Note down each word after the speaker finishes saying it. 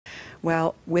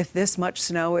Well, with this much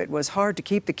snow, it was hard to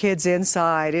keep the kids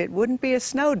inside. It wouldn't be a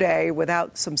snow day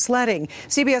without some sledding.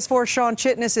 CBS 4's Sean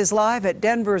Chitness is live at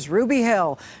Denver's Ruby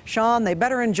Hill. Sean, they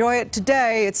better enjoy it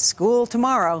today. It's school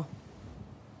tomorrow.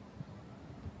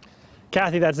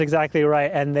 Kathy, that's exactly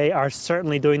right, and they are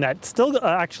certainly doing that. Still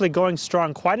actually going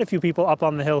strong. Quite a few people up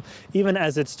on the hill, even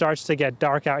as it starts to get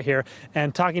dark out here.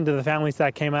 And talking to the families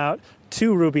that came out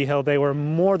to Ruby Hill, they were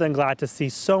more than glad to see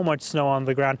so much snow on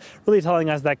the ground, really telling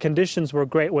us that conditions were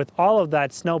great with all of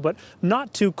that snow, but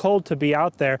not too cold to be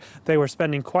out there. They were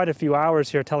spending quite a few hours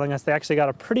here, telling us they actually got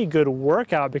a pretty good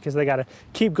workout because they got to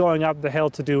keep going up the hill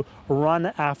to do run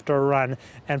after run.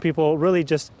 And people really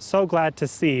just so glad to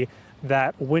see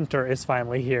that winter is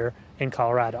finally here in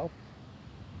Colorado.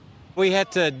 We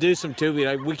had to do some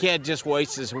tubing. We can't just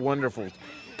waste this wonderful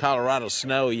Colorado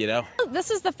snow, you know. This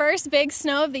is the first big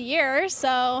snow of the year,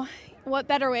 so what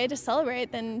better way to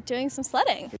celebrate than doing some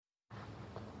sledding?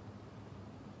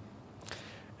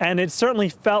 And it certainly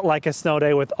felt like a snow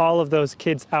day with all of those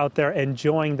kids out there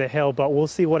enjoying the hill, but we'll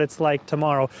see what it's like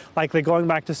tomorrow. Likely going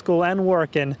back to school and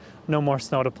work and no more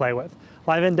snow to play with.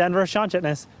 Live in Denver, Sean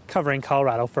Chitness covering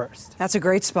Colorado First. That's a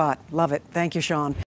great spot. Love it. Thank you, Sean.